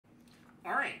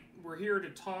Alright, we're here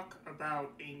to talk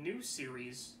about a new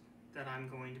series that I'm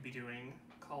going to be doing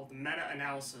called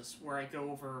Meta-Analysis, where I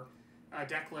go over a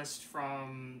deck list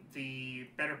from the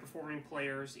better performing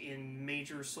players in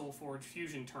major SoulForge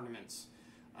Fusion tournaments.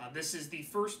 This is the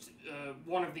first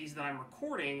one of these that I'm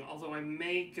recording, although I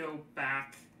may go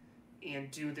back and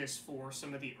do this for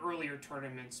some of the earlier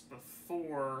tournaments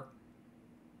before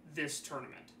this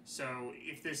tournament. So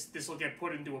if this will get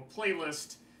put into a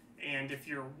playlist, and if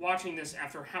you're watching this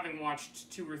after having watched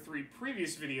 2 or 3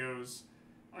 previous videos,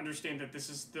 understand that this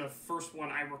is the first one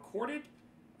I recorded,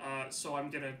 so I'm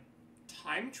gonna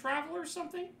time travel or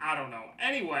something? I don't know.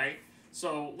 Anyway,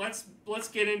 so let's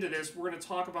get into this. We're gonna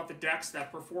talk about the decks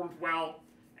that performed well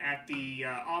at the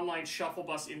online Shuffle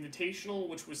Bus Invitational,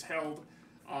 which was held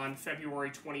on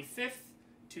February 25th,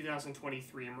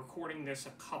 2023. I'm recording this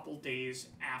a couple days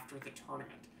after the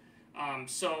tournament.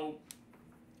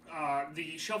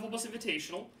 The Shuffle Bus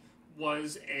Invitational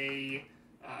was a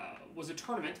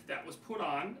tournament that was put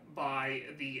on by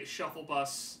the Shuffle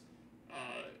Bus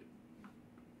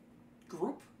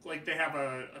group. Like, they have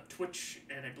a Twitch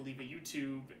and I believe a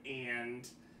YouTube and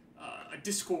a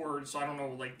Discord. So I don't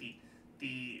know, like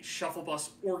the Shuffle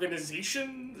Bus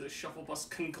organization, the Shuffle Bus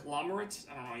conglomerate.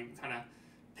 I don't know. You can kind of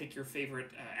pick your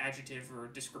favorite adjective or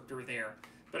descriptor there.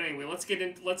 But anyway, let's get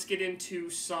into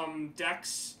some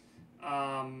decks.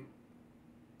 Alright,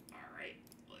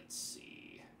 let's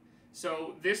see.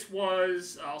 So this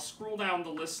was, I'll scroll down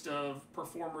the list of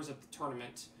performers at the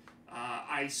tournament.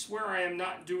 I swear I am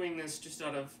not doing this just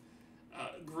out of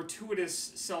gratuitous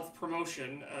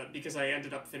self-promotion, because I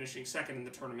ended up finishing second in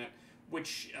the tournament,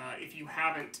 which, if you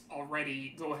haven't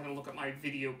already, go ahead and look at my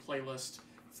video playlist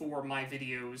for my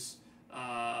videos,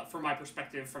 for my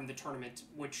perspective from the tournament,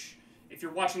 which, if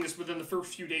you're watching this within the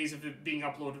first few days of it being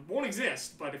uploaded, won't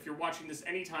exist. But if you're watching this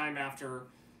anytime after,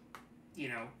 you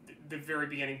know, the very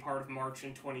beginning part of March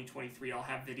in 2023, I'll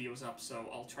have videos up, so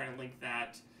I'll try to link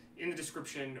that in the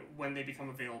description when they become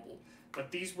available.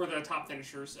 But these were the top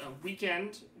finishers.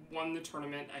 Weekend won the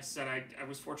tournament. I said I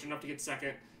was fortunate enough to get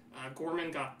second.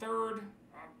 Gorman got third.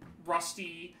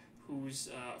 Rusty, who's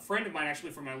a friend of mine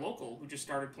actually from my local, who just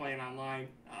started playing online,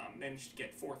 managed to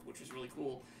get fourth, which was really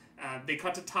cool. They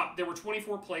cut to top. There were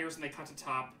 24 players, and they cut to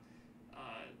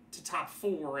top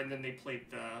 4, and then they played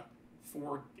the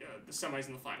semis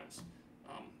and the finals.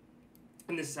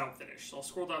 And this is how it finished. So I'll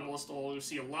scroll down the list. You'll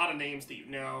see a lot of names that you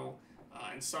know,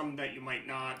 and some that you might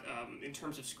not. In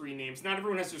terms of screen names, not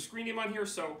everyone has their screen name on here,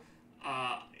 so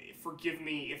forgive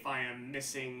me if I am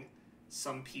missing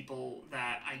some people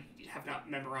that I have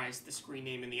not memorized the screen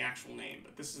name and the actual name.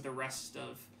 But this is the rest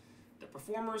of the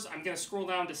performers. I'm going to scroll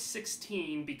down to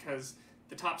 16 because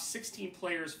the top 16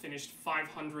 players finished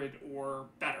 500 or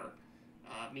better,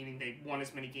 meaning they won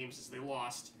as many games as they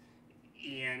lost.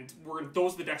 And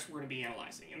those are the decks we're going to be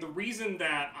analyzing. And the reason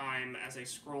that as I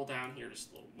scroll down here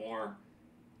just a little more,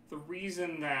 the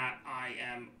reason that I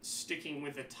am sticking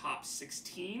with the top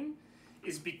 16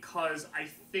 is because I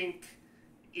think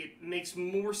it makes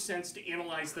more sense to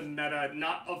analyze the meta,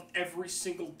 not of every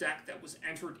single deck that was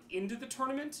entered into the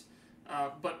tournament,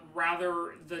 but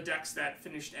rather the decks that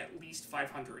finished at least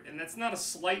 500. And that's not a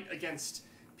slight against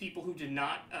people who did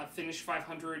not finish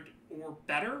 500 or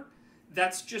better.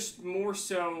 That's just more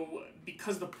so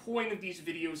because the point of these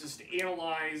videos is to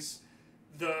analyze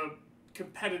the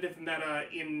competitive meta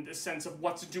in the sense of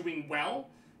what's doing well,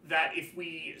 that if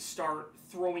we start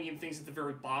throwing in things at the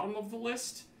very bottom of the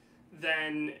list,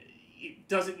 then it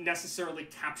doesn't necessarily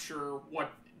capture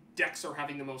what decks are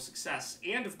having the most success.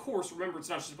 And of course, remember, it's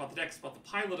not just about the decks, it's about the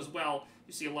pilot as well.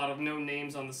 You see a lot of known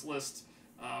names on this list,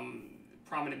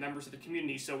 prominent members of the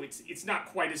community, so it's not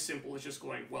quite as simple as just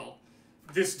going, well,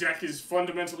 this deck is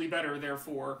fundamentally better,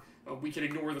 therefore we can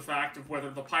ignore the fact of whether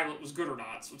the pilot was good or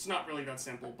not. So it's not really that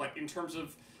simple, but in terms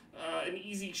of an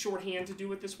easy shorthand to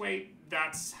do it this way,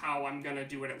 that's how I'm going to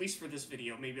do it, at least for this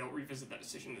video. Maybe I'll revisit that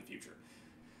decision in the future.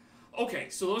 Okay,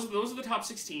 so those are the top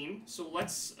 16. So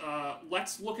let's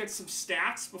look at some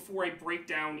stats before I break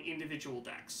down individual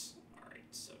decks. All right,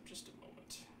 so just a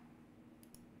moment.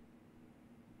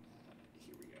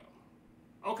 Here we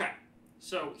go. Okay,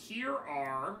 so here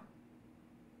are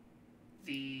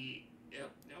the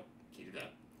nope, can't do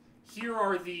that. Here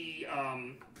are the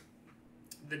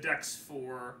decks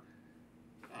for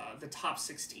the top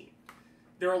 16.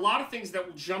 There are a lot of things that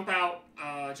will jump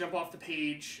off the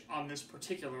page on this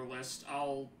particular list.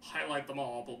 I'll highlight them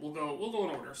all, but we'll go in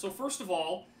order. So first of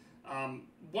all,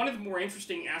 one of the more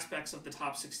interesting aspects of the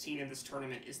top 16 in this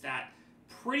tournament is that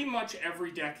pretty much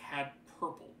every deck had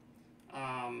purple.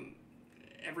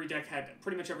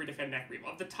 Pretty much every deck had Necrium.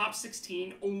 Of the top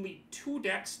 16, only 2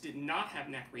 decks did not have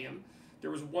Necrium.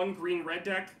 there was one green-red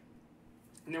deck,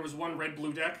 and there was one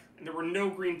red-blue deck, and there were no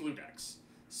green-blue decks.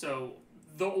 So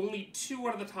the only 2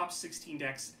 out of the top 16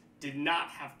 decks did not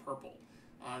have purple.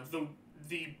 The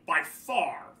by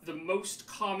far the most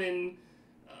common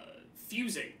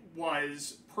fusing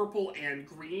was purple and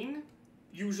green,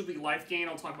 usually life gain.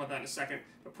 I'll talk about that in a second.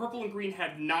 But purple and green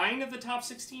had 9 of the top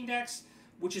 16 decks,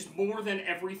 which is more than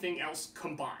everything else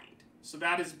combined. So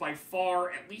that is by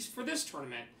far, at least for this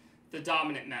tournament, the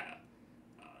dominant meta.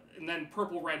 And then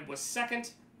purple-red was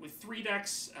second with 3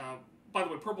 decks. By the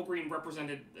way, purple-green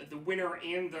represented the winner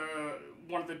and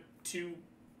one of the 2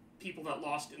 people that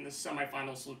lost in the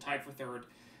semifinals, so tied for third,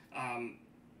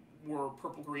 were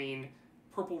purple-green.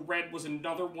 Purple-red was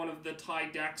another one of the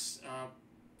tied decks.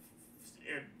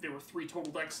 There were 3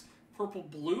 total decks.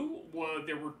 Purple-blue,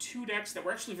 there were 2 decks that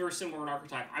were actually very similar in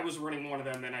archetype. I was running one of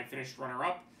them, and I finished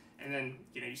runner-up. And then,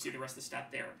 you see the rest of the stat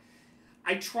there.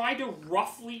 I tried to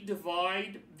roughly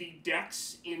divide the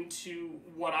decks into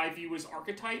what I view as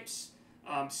archetypes.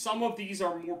 Some of these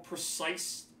are more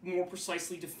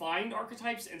precisely defined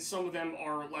archetypes, and some of them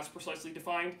are less precisely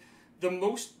defined. The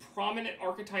most prominent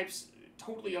archetypes,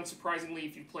 totally unsurprisingly,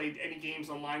 if you've played any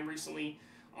games online recently,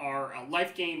 are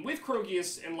life gain with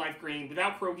Krogius and life gain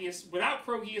without Krogius. Without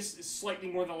Krogius is slightly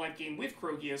more than life gain with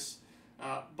Krogius,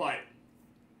 but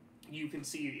you can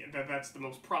see that that's the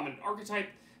most prominent archetype.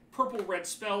 Purple-red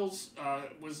spells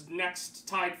was next,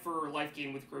 tied for life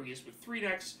gain with Krogius with 3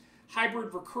 decks.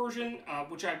 Hybrid recursion,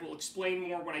 which I will explain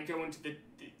more when I go into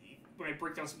when I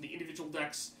break down some of the individual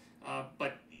decks,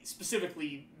 but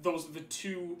specifically those are the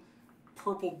 2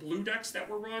 purple-blue decks that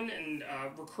were run, and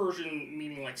recursion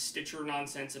meaning like Stitcher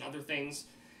nonsense and other things.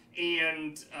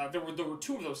 And there were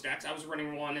 2 of those decks. I was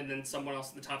running one, and then someone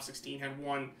else in the top 16 had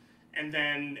one. And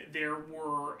then there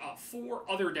were 4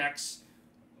 other decks.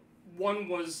 One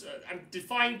was, I've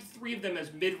defined 3 of them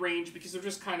as mid-range because they're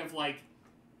just kind of like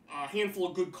a handful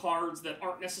of good cards that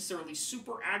aren't necessarily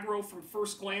super aggro from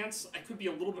first glance. I could be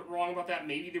a little bit wrong about that.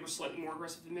 Maybe they were slightly more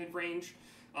aggressive than mid-range.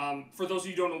 For those of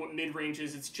you who don't know what mid-range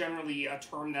is, it's generally a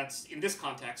term that's, in this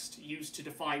context, used to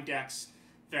define decks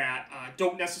that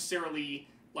aren't necessarily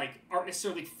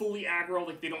fully aggro,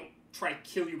 like they don't try to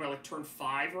kill you by like turn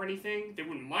 5 or anything. They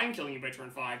wouldn't mind killing you by turn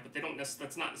 5, but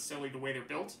that's not necessarily the way they're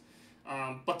built.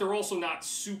 But they're also not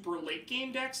super late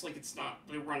game decks. Like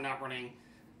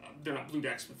they're not blue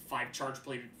decks with 5 charge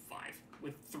plated 5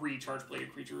 with 3 charge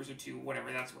plated creatures or 2,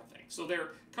 whatever, that sort of thing. So they're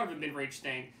kind of a mid range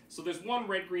thing. So there's one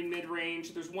red green mid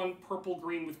range. There's one purple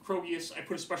green with Krogius. I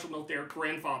put a special note there,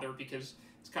 grandfather, because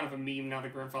it's kind of a meme now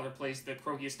that grandfather plays the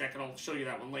Krogius deck, and I'll show you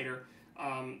that one later.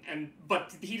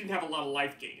 But he didn't have a lot of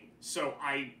life gain, so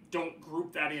I don't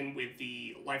group that in with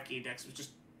the life gain decks. It was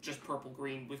just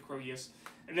purple-green with Krogius.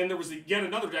 And then there was yet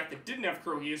another deck that didn't have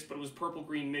Krogius, but it was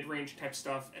purple-green mid-range type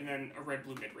stuff, and then a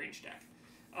red-blue mid-range deck.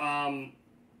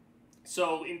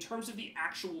 So in terms of the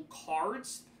actual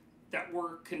cards that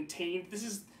were contained, this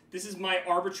is my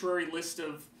arbitrary list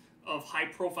of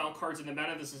high-profile cards in the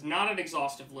meta. This is not an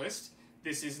exhaustive list.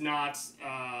 This is not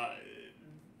a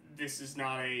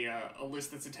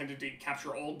list that's intended to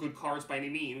capture all good cards by any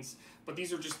means, but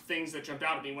these are just things that jumped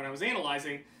out at me when I was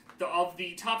analyzing. Of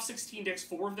the top 16 decks,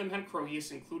 4 of them had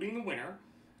Krogius, including the winner.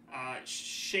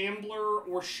 Shambler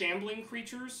or Shambling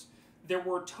creatures. There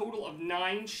were a total of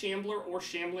 9 Shambler or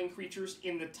Shambling creatures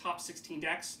in the top 16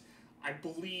 decks. I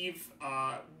believe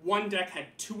one deck had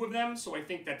 2 of them, so I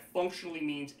think that functionally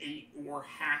means 8 or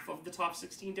half of the top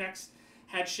 16 decks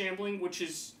had Shambling, which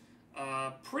is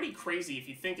pretty crazy if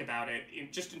you think about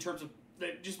it. Just in terms of,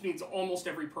 that just means almost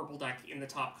every purple deck in the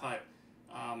top cut,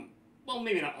 well,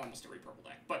 maybe not almost every purple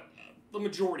deck, but the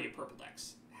majority of purple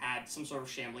decks had some sort of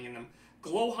Shambling in them.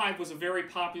 Glowhive was a very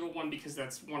popular one because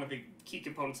that's one of the key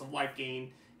components of life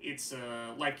gain. It's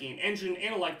a life gain engine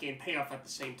and a life gain payoff at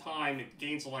the same time. It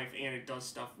gains a life and it does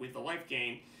stuff with the life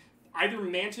gain. Either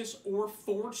Mantis or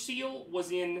Forge Seal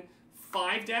was in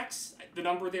 5 decks. The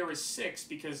number there is 6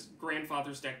 because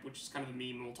Grandfather's deck, which is kind of a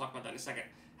meme, and we'll talk about that in a second,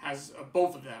 has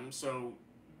both of them. So,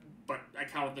 but I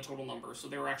counted the total number. So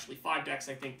there were actually 5 decks,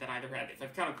 I think, that either had, if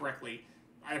I've counted correctly,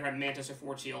 either had Mantis or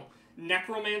Forge Seal.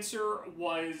 Necromancer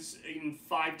was in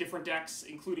 5 different decks,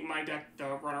 including my deck, the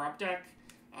runner-up deck.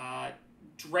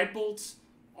 Dreadbolts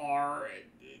are,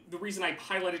 the reason I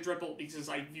highlighted Dreadbolt because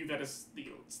I view that as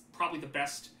it's probably the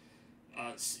best,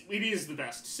 it is the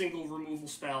best single removal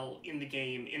spell in the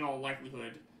game in all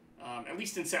likelihood, at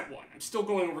least in set 1. I'm still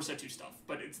going over set 2 stuff,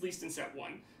 but it's at least in set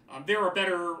 1. There are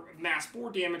better mass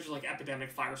board damage like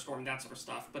Epidemic, Firestorm, that sort of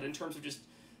stuff, but in terms of just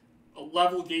a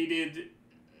level-gated,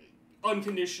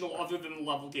 unconditional, other than the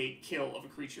level gate kill of a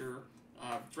creature,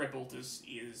 Dreadbolt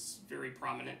is very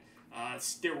prominent.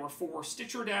 There were 4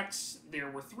 Stitcher decks,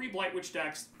 there were 3 Blight Witch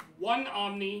decks, 1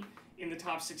 Omni in the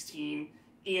top 16,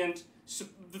 and so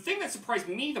the thing that surprised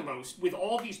me the most with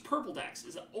all these purple decks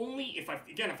is only, if I've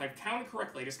counted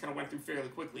correctly, I just kind of went through fairly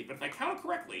quickly, but if I counted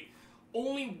correctly,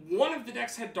 only one of the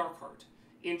decks had Darkheart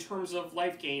in terms of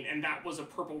life gain, and that was a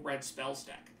purple-red spells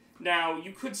deck. Now,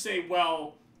 you could say,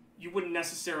 well, you wouldn't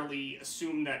necessarily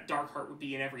assume that Darkheart would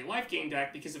be in every life gain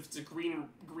deck, because if it's a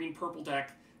green-purple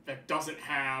deck that doesn't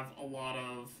have a lot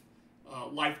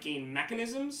of life gain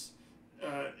mechanisms,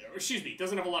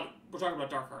 doesn't have a lot of, we're talking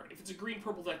about Darkheart. If it's a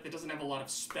green-purple deck that doesn't have a lot of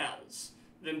spells,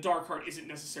 then Darkheart isn't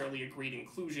necessarily a great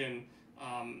inclusion,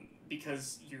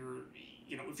 because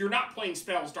if you're not playing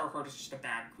spells, Darkheart is just a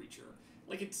bad creature.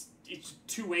 Like, it's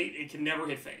 2/8, it can never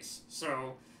hit face.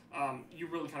 So, you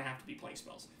really kind of have to be playing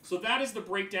spells. So that is the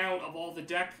breakdown of all the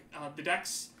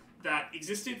decks that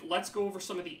existed. Let's go over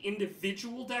some of the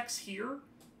individual decks here.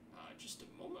 Just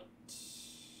a moment.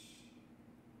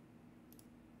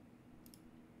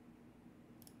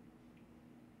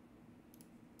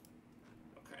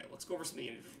 Okay, let's go over some of the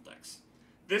individual decks.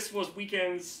 This was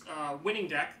Weekend's winning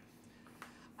deck.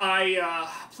 I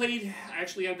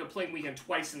actually ended up playing Weekend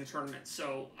twice in the tournament,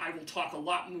 so I will talk a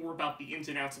lot more about the ins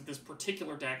and outs of this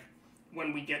particular deck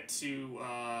when we get to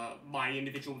my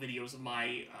individual videos of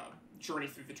my journey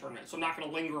through the tournament. So I'm not going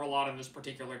to linger a lot on this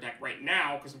particular deck right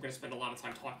now, because I'm going to spend a lot of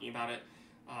time talking about it,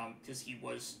 because he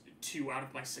was 2 out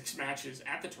of my 6 matches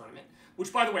at the tournament.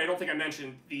 Which, by the way, I don't think I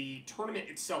mentioned, the tournament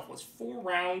itself was 4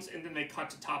 rounds, and then they cut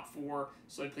to top 4,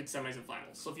 so they played semis and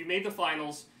finals. So if you made the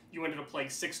finals, you ended up playing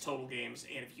 6 total games,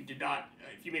 and if you did not,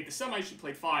 if you made the semis, you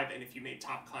played 5, and if you made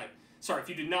top cut, if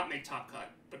you did not make top cut,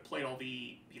 but played all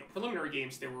the preliminary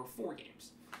games, there were 4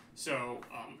 games. So,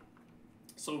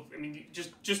 I mean,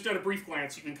 just at a brief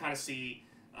glance, you can kind of see,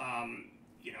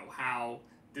 how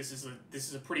this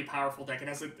is a pretty powerful deck. It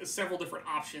has several different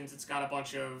options. It's got a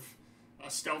bunch of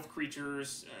stealth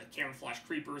creatures, camouflage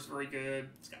creepers, very good.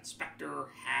 It's got Spectre,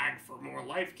 Hag for more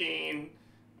life gain.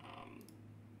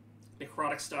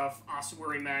 Necrotic stuff,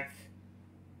 Ossuary Mech,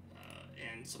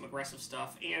 and some aggressive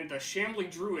stuff, and the Shambling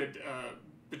Druid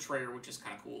Betrayer, which is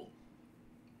kind of cool.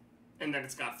 And then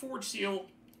it's got Forge Seal,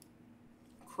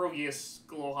 Crogius,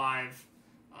 Glowhive,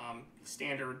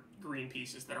 standard green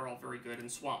pieces that are all very good,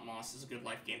 and Swamp Moss is a good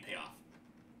life gain payoff.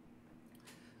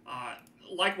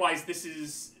 Likewise, this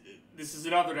is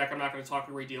another deck I'm not going to talk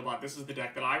a great deal about. This is the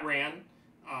deck that I ran,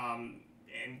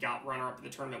 and got runner-up in the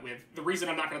tournament with. The reason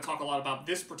I'm not going to talk a lot about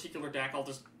this particular deck, I'll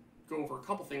just go over a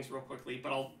couple things real quickly,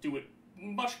 but I'll do it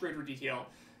in much greater detail,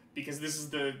 because this is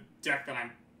the deck that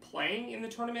I'm playing in the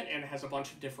tournament, and it has a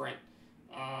bunch of different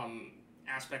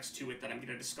aspects to it that I'm going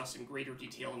to discuss in greater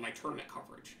detail in my tournament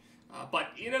coverage. But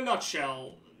in a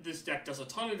nutshell, this deck does a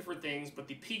ton of different things, but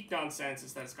the peak nonsense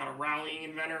is that it's got a Rallying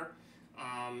Inventor,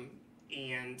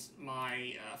 and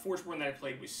my Forgeborn that I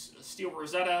played was Steel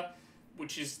Rosetta,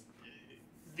 which is...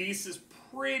 This is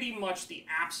pretty much the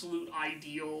absolute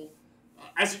ideal,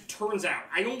 as it turns out.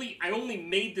 I only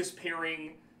made this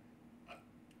pairing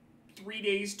 2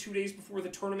 days before the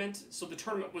tournament. So the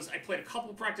tournament was, I played a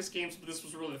couple of practice games, but this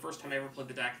was really the first time I ever played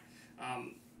the deck.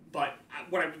 But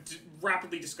what I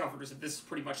rapidly discovered is that this is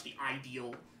pretty much the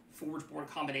ideal Forgeborn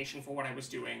combination for what I was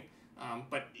doing.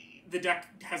 But the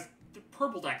deck has, the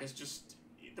purple deck is just,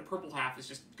 the purple half is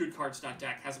just good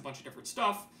cards.deck, has a bunch of different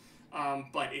stuff.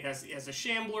 But it has a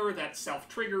Shambler that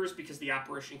self-triggers because the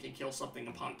apparition can kill something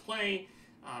upon play.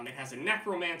 It has a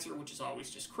Necromancer, which is always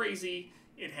just crazy.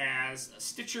 It has a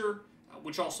Stitcher,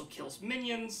 which also kills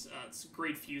minions. It's a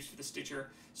great fuse for the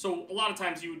Stitcher. So a lot of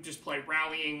times you would just play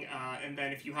Rallying, and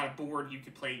then if you had a board, you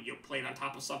could play it on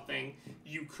top of something.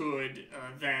 You could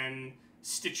then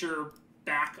Stitcher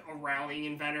back a Rallying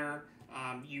Inventor.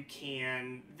 You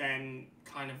can then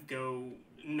kind of go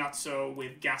nutso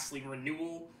with Ghastly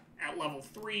Renewal at level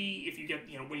 3, if you get,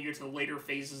 when you get to the later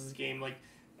phases of the game, like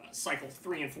cycle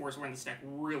 3 and 4 is when this deck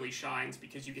really shines,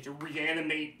 because you get to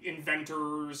reanimate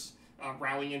inventors,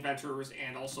 Rallying Inventors,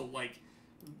 and also like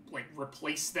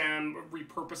replace them,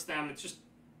 repurpose them. It's just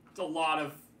a lot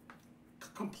of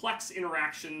complex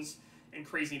interactions and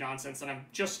crazy nonsense, and I'm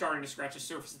just starting to scratch the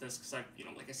surface of this, because I've,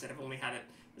 like I said, I've only had it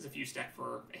as a fuse deck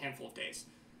for a handful of days.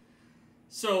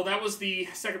 So that was the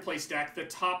second place deck.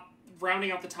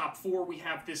 Rounding out the top 4, we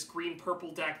have this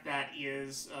green-purple deck that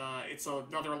is, it's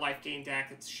another life gain deck.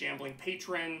 It's Shambling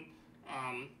Patron.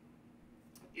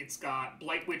 It's got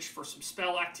Blight Witch for some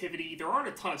spell activity. There aren't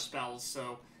a ton of spells,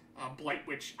 so Blight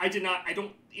Witch.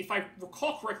 If I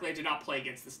recall correctly, I did not play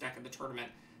against this deck in the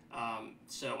tournament.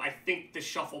 So I think the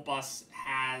Shuffle Bus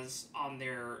has on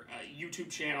their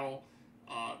YouTube channel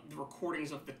the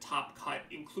recordings of the Top Cut,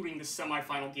 including the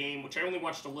semifinal game, which I only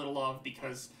watched a little of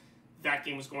because that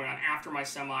game was going on after my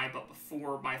semi, but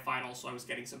before my final, so I was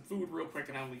getting some food real quick,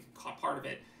 and I only caught part of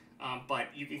it. But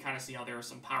you can kind of see how there are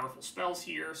some powerful spells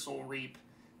here, Soul Reap,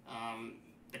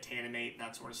 Botanimate,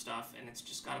 that sort of stuff, and it's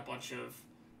just got a bunch of,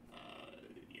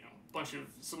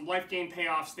 some life gain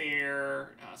payoffs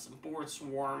there, some board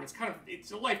swarm.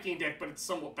 It's a life gain deck, but it's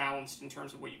somewhat balanced in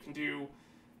terms of what you can do.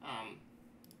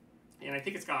 And I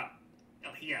think it's got,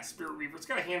 Spirit Reaver. It's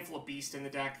got a handful of Beast in the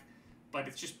deck, but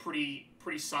it's just pretty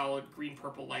solid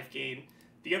green-purple life gain.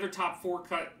 The other top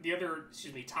cut,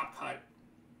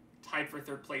 tied for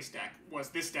third place deck was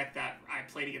this deck that I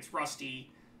played against Rusty.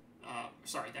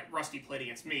 That Rusty played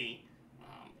against me.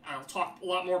 I'll talk a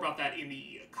lot more about that in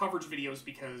the coverage videos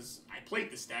because I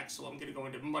played this deck, so I'm going to go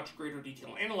into much greater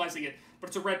detail analyzing it. But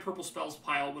it's a red-purple spells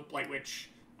pile with Blight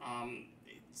Witch.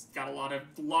 It's got a lot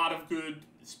of good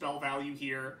spell value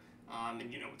here, and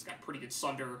it's got pretty good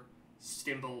Sunder,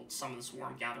 Stimble, Summon the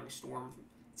Swarm, Gathering Storm.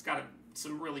 It's got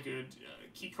some really good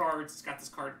key cards. It's got this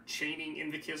card Chaining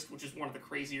Invictus, which is one of the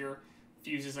crazier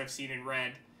fuses I've seen in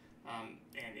red,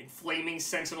 and Inflaming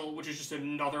Sentinel, which is just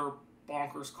another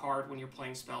bonkers card when you're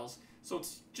playing spells. So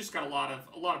it's just got a lot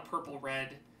of purple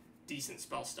red decent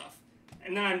spell stuff.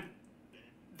 And then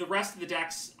the rest of the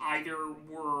decks either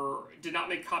did not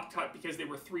make top cut because they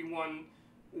were 3-1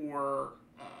 or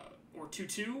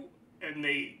 2-2, and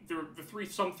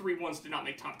some 3-1s did not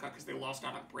make top cut because they lost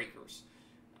out on breakers.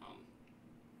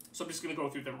 So I'm just going to go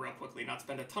through them real quickly, not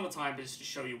spend a ton of time, but just to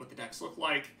show you what the decks look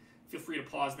like. Feel free to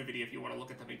pause the video if you want to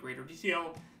look at them in greater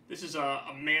detail. This is a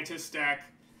Mantis deck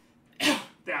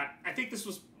that I think this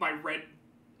was my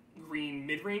red-green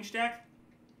mid-range deck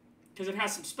because it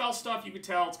has some spell stuff. You could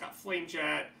tell it's got Flame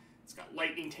Jet, it's got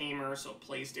Lightning Tamer, so it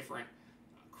plays different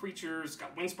creatures. It's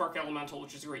got Windspark Elemental,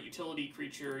 which is a great utility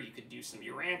creature. You could do some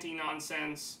Uranti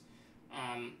nonsense.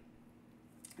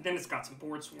 Then it's got some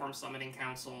Board Swarm, Summoning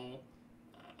Council,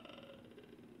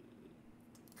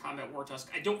 Combat War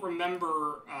Tusk. I don't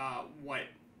remember what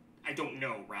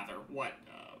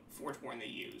Forgeborn they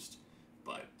used,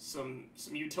 but some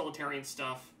utilitarian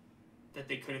stuff that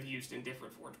they could have used in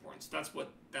different Forgeborns. That's what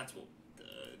the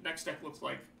next deck looks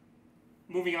like.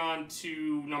 Moving on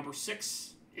to number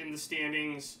 6 in the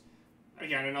standings.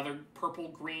 Again, another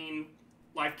purple-green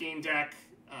life gain deck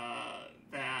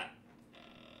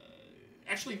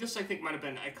actually, this I think I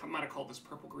might have called this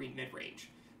purple-green mid-range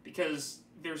because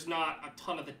there's not a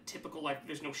ton of the typical life.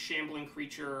 There's no shambling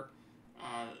creature.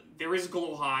 There is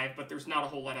Glowhive, but there's not a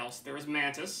whole lot else. There is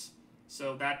Mantis,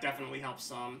 so that definitely helps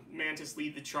some. Mantis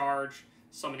lead the charge,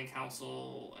 Summoning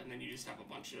Council, and then you just have a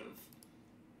bunch of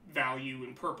value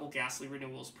in purple. Ghastly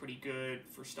Renewal is pretty good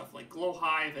for stuff like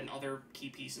Glowhive and other key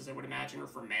pieces, I would imagine, or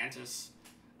for Mantis.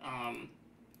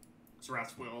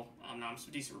 Zerath's Will,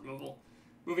 some decent removal.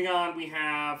 Moving on, we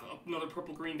have another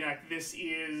purple-green deck. This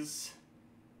is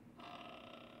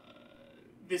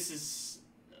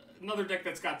another deck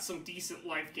that's got some decent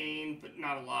life gain, but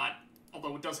not a lot,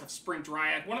 although it does have Spring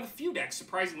Dryad. One of the few decks,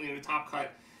 surprisingly, in the top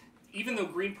cut, even though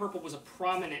green-purple was a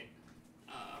prominent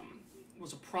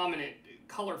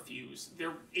color fuse,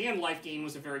 and life gain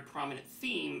was a very prominent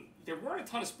theme, there weren't a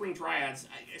ton of Spring Dryads.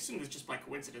 I assume it's just by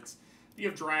coincidence. You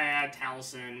have Dryad,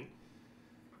 Taliesin,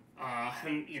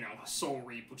 and, Soul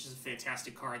Reap, which is a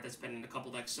fantastic card that's been in a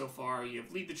couple decks so far. You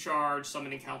have Lead the Charge,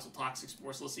 Summoning Council, Toxic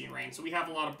Spore, Lycian Rain. So we have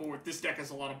a lot of board. This deck has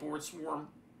a lot of board swarm,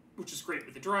 which is great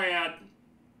with the Dryad,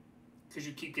 because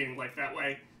you keep getting life that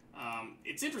way.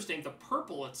 It's interesting, the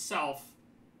purple itself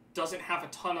doesn't have a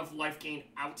ton of life gain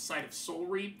outside of Soul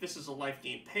Reap. This is a life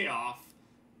gain payoff,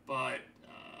 but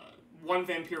one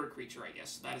vampiric creature, I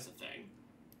guess. That is a thing.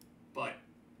 But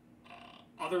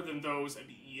other than those,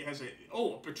 it has a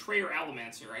Betrayer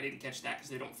Allomancer. I didn't catch that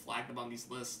because they don't flag them on these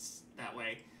lists that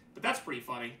way. But that's pretty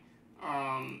funny.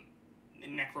 And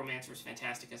Necromancer is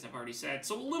fantastic, as I've already said.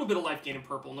 So a little bit of life gain in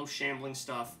purple, no shambling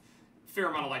stuff. Fair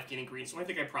amount of life gain in green. So I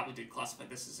think I probably did classify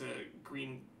this as a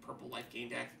green-purple life gain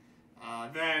deck.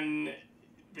 Then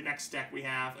the next deck we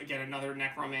have, again, another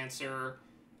Necromancer,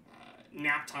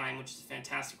 Nap Time, which is a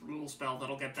fantastic removal spell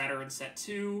that'll get better in set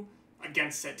 2,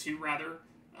 against set 2, rather.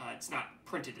 It's not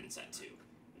printed in set 2.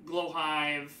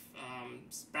 Glowhive,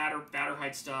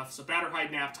 Batterhide stuff. So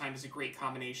Batterhide Nap Time is a great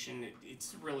combination.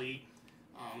 It's really,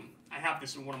 I have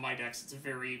this in one of my decks. It's a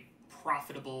very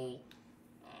profitable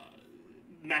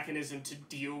mechanism to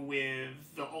deal with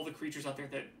all the creatures out there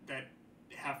that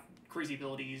have crazy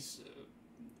abilities,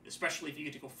 especially if you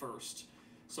get to go first.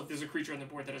 So if there's a creature on the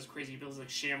board that has crazy abilities like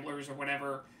Shamblers or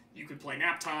whatever, you could play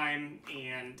Nap Time,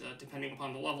 and depending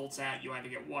upon the level it's at, you either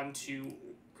get one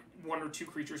or two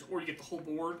creatures, or you get the whole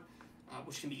board.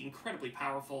 which can be incredibly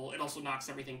powerful. It also knocks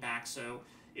everything back, so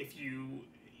if you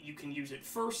can use it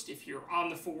first if you're on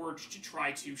the Forge to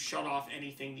try to shut off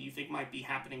anything that you think might be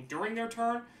happening during their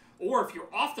turn, or if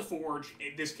you're off the Forge,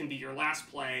 this can be your last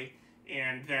play,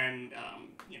 and then,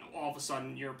 all of a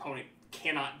sudden your opponent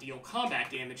cannot deal combat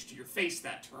damage to your face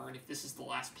that turn if this is the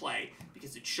last play,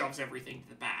 because it shoves everything to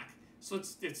the back. So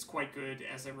it's quite good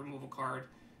as a removal card,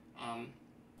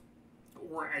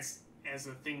 or as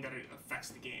a thing that affects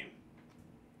the game.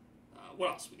 What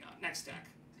else we got? Next deck.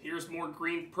 Here's more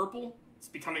green-purple. It's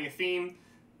becoming a theme.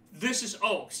 This is,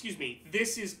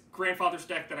 this is Grandfather's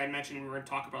deck that I mentioned we were going to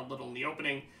talk about a little in the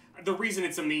opening. The reason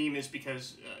it's a meme is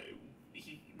because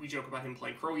we joke about him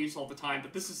playing Krogius all the time,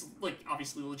 but this is,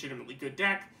 obviously a legitimately good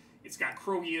deck. It's got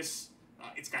Krogius,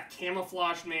 it's got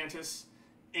Camouflaged Mantis,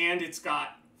 and it's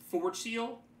got Forge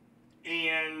Seal,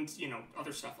 and,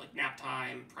 other stuff like Nap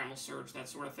Time, Primal Surge, that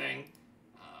sort of thing.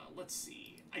 Let's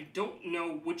see. I don't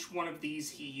know which one of these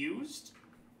he used.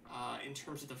 In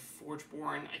terms of the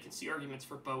Forgeborn, I can see arguments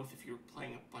for both if you're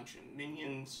playing a bunch of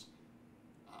minions.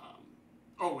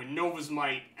 And Nova's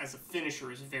Might as a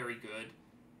finisher is very good.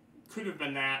 Could have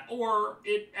been that, or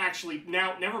it actually,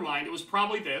 now, never mind, it was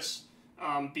probably this,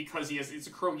 because it's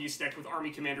a Krogius deck with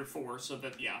Army Commander 4, so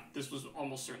that, this was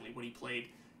almost certainly what he played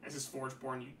as his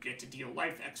Forgeborn. You get to deal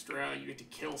life extra, you get to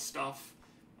kill stuff,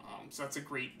 so that's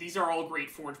these are all great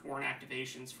Forgeborn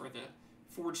activations for the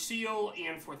Forge Seal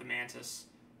and for the Mantis.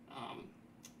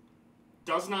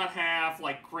 Does not have,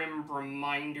 Grim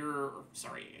Reminder, or,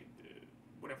 sorry,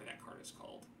 whatever that card is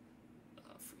called.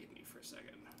 Forgive me for a second.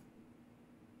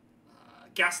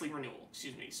 Ghastly Renewal,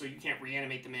 excuse me. So you can't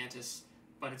reanimate the Mantis,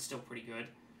 but it's still pretty good.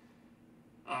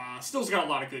 Still's got a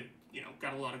lot of good,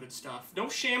 stuff. No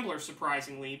Shambler,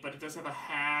 surprisingly, but it does have a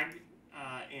Hag,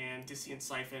 and Dissient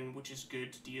Siphon, which is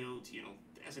good to deal,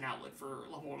 as an outlet for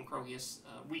level 1 Krogius.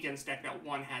 Weekend's deck, that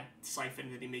one had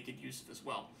Siphon that he made good use of as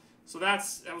well. So that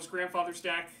was Grandfather's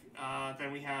deck.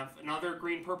 Then we have another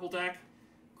green-purple deck.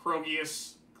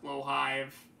 Krogius,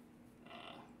 Glowhive,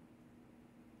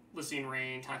 Lycian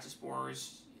Rain,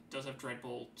 Toxispores. It does have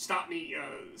Dreadbolt. Stop me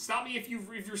if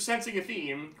you're sensing a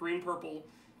theme. Green-purple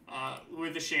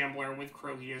with a Shambler, with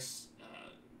Krogius,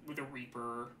 with a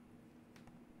Reaper.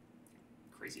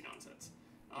 Crazy nonsense.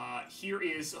 Here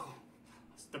is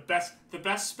the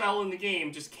best spell in the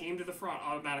game just came to the front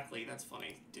automatically. That's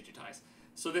funny. Digitize.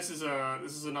 So this is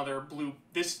another blue.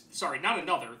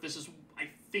 I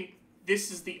think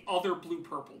this is the other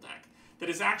blue-purple deck that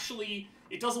is actually,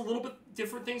 it does a little bit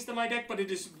different things than my deck, but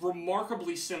it is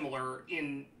remarkably similar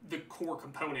in the core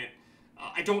component.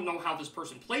 I don't know how this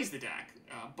person plays the deck,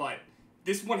 but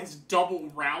this one has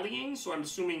double rallying, so I'm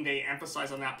assuming they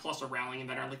emphasize on that plus a rallying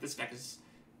event. This deck is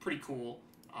pretty cool,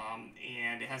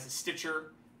 and it has a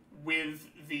Stitcher with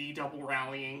the double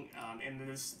rallying, and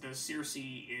the Circe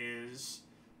is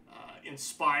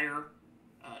Inspire,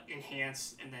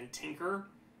 Enhance, and then Tinker,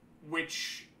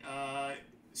 which, the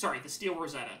Steel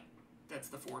Rosetta, that's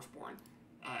the Forgeborn,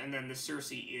 and then the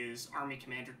Circe is Army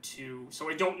Commander 2, so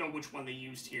I don't know which one they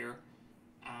used here.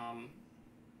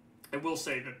 I will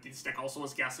say that this deck also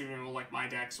has Ghastly Renewal like my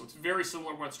deck, so it's very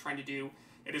similar to what it's trying to do.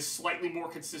 It is slightly more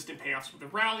consistent payoffs with the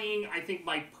rallying. I think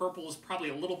my purple is probably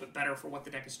a little bit better for what the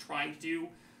deck is trying to do,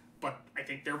 but I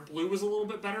think their blue is a little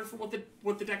bit better for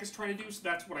what the deck is trying to do, so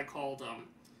that's what I called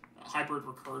hybrid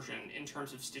recursion in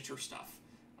terms of Stitcher stuff.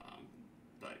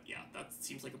 But yeah, that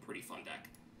seems like a pretty fun deck.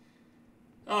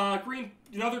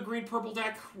 Another green-purple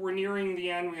deck. We're nearing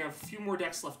the end. We have a few more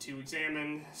decks left to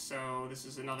examine, so this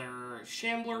is another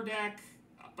Shambler deck,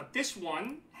 but this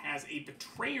one has a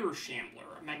Betrayer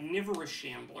Shambler, a Magnivorous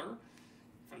Shambler,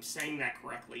 if I'm saying that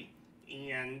correctly,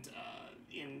 and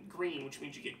in green, which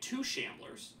means you get 2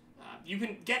 Shamblers. You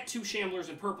can get 2 Shamblers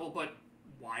in purple, but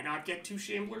why not get 2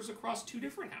 Shamblers across 2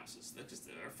 different houses? That's just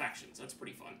factions. That's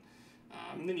pretty fun.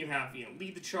 And then you have,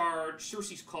 Lead the Charge.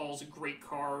 Circe's Call is a great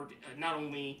card, not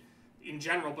only in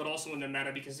general, but also in the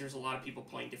meta, because there's a lot of people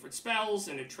playing different spells,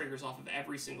 and it triggers off of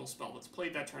every single spell that's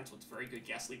played that turn, so it's very good.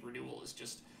 Ghastly Renewal is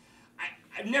just...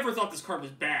 I never thought this card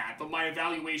was bad, but my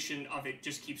evaluation of it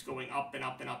just keeps going up and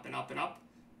up and up and up and up.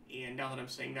 And now that I'm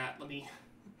saying that,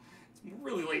 it's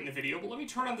really late in the video, but let me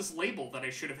turn on this label that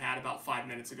I should have had about 5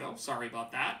 minutes ago. Sorry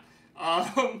about that.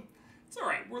 It's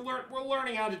alright, we're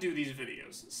learning how to do these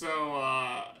videos. So,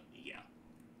 yeah.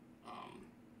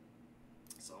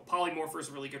 So Polymorpher is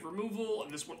a really good removal,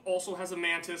 and this one also has a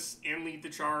Mantis and Lead the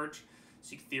Charge,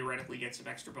 so you can theoretically get some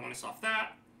extra bonus off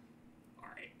that.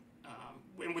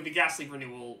 And with the Ghastly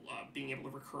Renewal, being able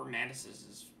to recur Mantises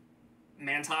is...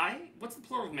 Manti? What's the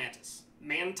plural of Mantis?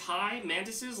 Manti?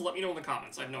 Mantises? Let me know in the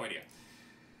comments. I have no idea.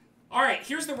 All right,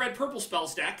 here's the red-purple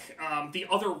spells deck. The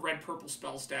other red-purple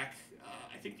spells deck.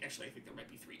 I think there might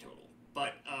be 3 total.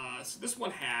 But so this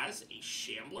one has a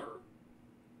Shambler,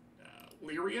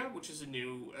 Lyria, which is a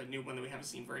new one that we haven't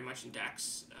seen very much in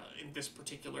decks in this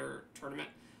particular tournament.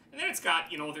 And then it's got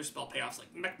other spell payoffs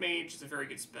like Mech Mage is a very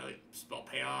good spell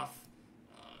payoff.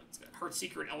 It's got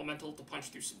Heartseeker and Elemental to punch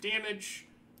through some damage.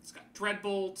 It's got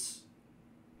Dreadbolt.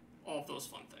 All of those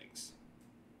fun things.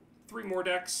 3 more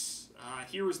decks.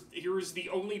 Here's the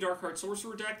only Dark Heart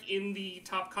Sorcerer deck in the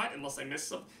top cut, unless I missed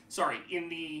some. Sorry, in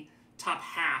the top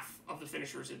half of the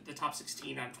finishers, the top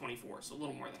 16 out of 24, so a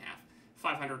little more than half.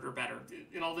 500 or better.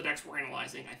 In all the decks we're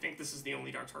analyzing, I think this is the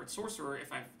only Dark Heart Sorcerer,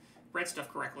 if I've read stuff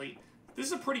correctly. This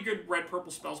is a pretty good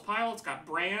red-purple spells pile. It's got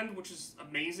Brand, which is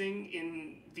amazing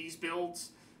in these builds.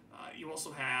 You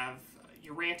also have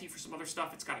Uranti for some other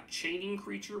stuff. It's got a Chaining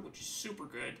Creature, which is super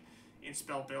good in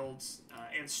spell builds,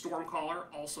 and Stormcaller,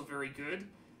 also very good.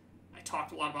 I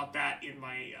talked a lot about that in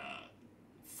my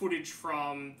footage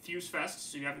from Fuse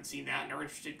Fest, so if you haven't seen that and are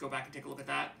interested, go back and take a look at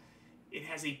that. It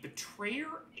has a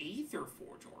Betrayer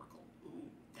Aetherforge Oracle.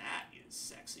 Ooh, that is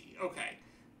sexy. Okay,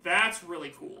 that's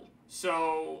really cool.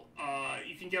 So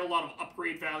you can get a lot of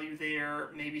upgrade value there.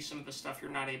 Maybe some of the stuff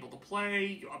you're not able to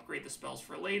play, you upgrade the spells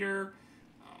for later.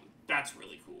 That's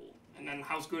really cool. And then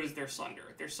how good is their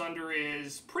Sunder? Their Sunder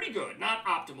is pretty good. Not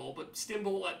optimal, but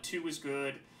Stimble at 2 is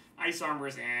good. Ice Armor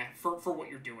is for what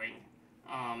you're doing.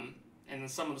 And then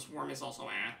some of the Swarm is also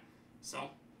So,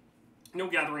 no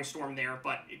Gathering Storm there,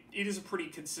 but it is a pretty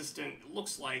consistent,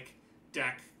 looks like,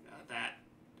 deck that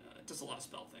does a lot of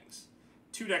spell things.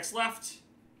 2 decks left.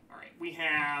 Alright, we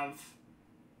have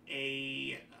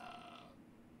a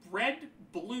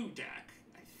red-blue deck.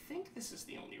 I think this is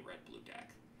the only red-blue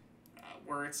deck.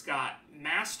 Where it's got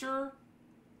Master,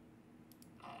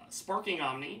 Sparking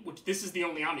Omni, which this is the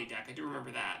only Omni deck, I do remember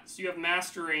that. So you have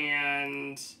Master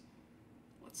and,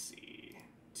 let's see,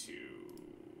 2,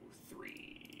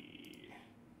 3,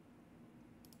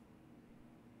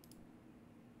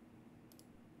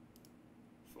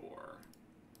 4,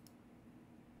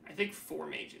 I think 4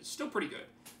 mages. Still pretty good.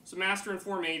 So Master and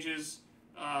 4 mages,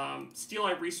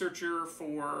 Steel-Eyed Researcher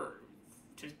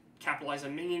to capitalize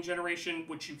on minion generation,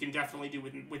 which you can definitely do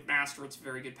with Master. It's a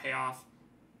very good payoff.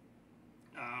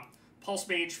 Pulse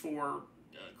Mage for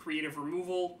creative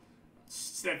removal.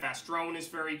 Steadfast Drone is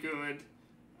very good.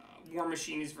 War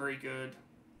Machine is very good.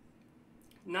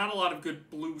 Not a lot of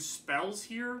good blue spells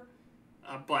here,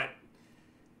 but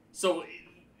so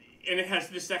and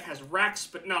this deck has Rex,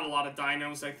 but not a lot of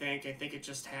dinos. I think it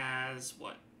just has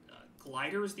what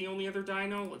Glider is the only other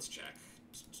dino. Let's check.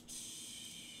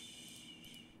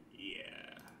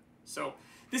 So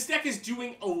this deck is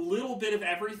doing a little bit of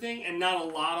everything and not a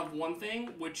lot of one thing,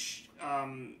 which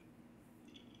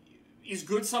is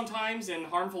good sometimes and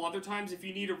harmful other times. If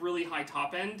you need a really high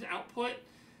top-end output,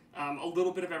 a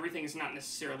little bit of everything is not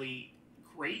necessarily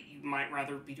great. You might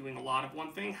rather be doing a lot of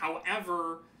one thing.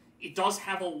 However, it does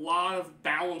have a lot of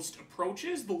balanced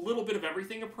approaches. The little bit of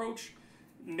everything approach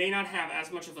may not have as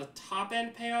much of a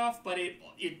top-end payoff, but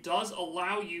it does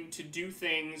allow you to do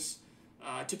things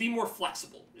to be more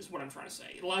flexible, is what I'm trying to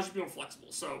say. It allows you to be more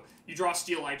flexible. So you draw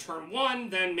Steel-Eye turn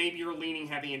 1, then maybe you're leaning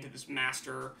heavy into this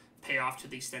Master payoff to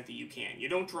the extent that you can. You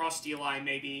don't draw Steel-Eye,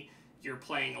 maybe you're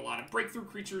playing a lot of breakthrough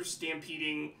creatures,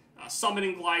 stampeding.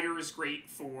 Summoning Glider is great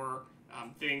for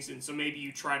things, and so maybe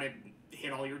you try to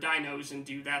hit all your dinos and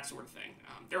do that sort of thing.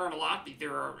 There aren't a lot, but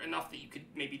there are enough that you could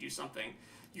maybe do something.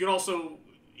 You could also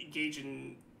engage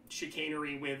in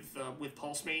chicanery with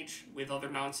Pulse Mage, with other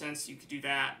nonsense. You could do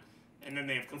that. And then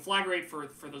they have Conflagrate for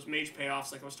those mage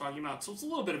payoffs like I was talking about. So it's a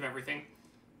little bit of everything.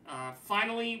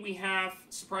 Finally, we have,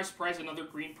 surprise, surprise, another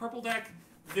green-purple deck.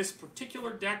 This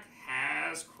particular deck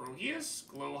has Krogius,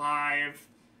 Glowhive,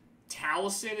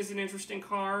 Taliesin is an interesting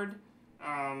card.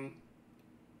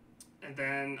 And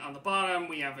then on the bottom,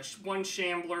 we have one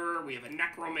Shambler, we have a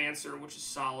Necromancer, which is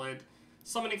solid,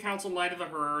 Summoning Council, Might of the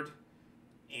Herd,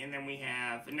 and then we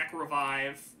have a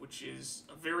Necrovive, which is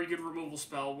a very good removal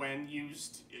spell when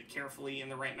used carefully in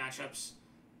the right matchups.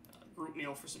 Group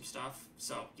Meal for some stuff.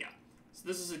 So, yeah. So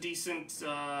this is a decent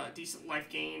life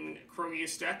gain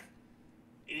Krogius deck.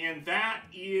 And that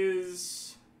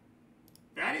is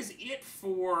it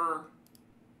for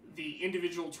the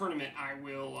individual tournament. I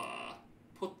will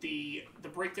put the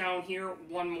breakdown here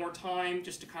one more time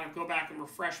just to kind of go back and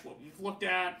refresh what we've looked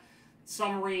at.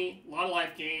 Summary, a lot of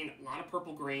life gain, a lot of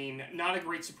purple-green. Not a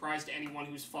great surprise to anyone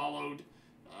who's followed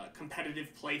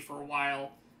competitive play for a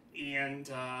while. And,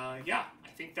 yeah, I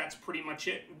think that's pretty much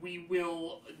it. We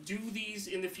will do these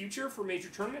in the future for major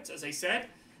tournaments, as I said.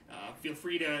 Feel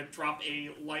free to drop a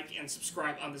like and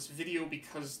subscribe on this video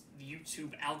because the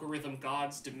YouTube algorithm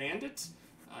gods demand it.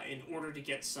 In order to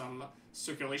get some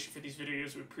circulation for these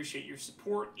videos, we appreciate your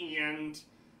support, and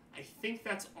I think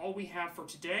that's all we have for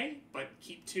today, but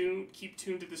keep tuned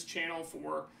to this channel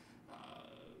for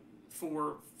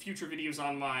future videos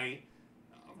on my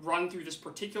run through this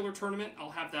particular tournament.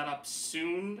 I'll have that up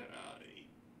soon.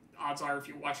 Odds are if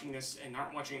you're watching this and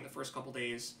aren't watching it in the first couple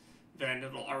days, then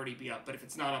it'll already be up. But if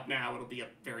it's not up now, it'll be up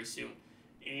very soon.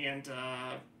 And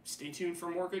stay tuned for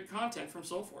more good content from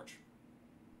SoulForge.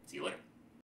 See you later.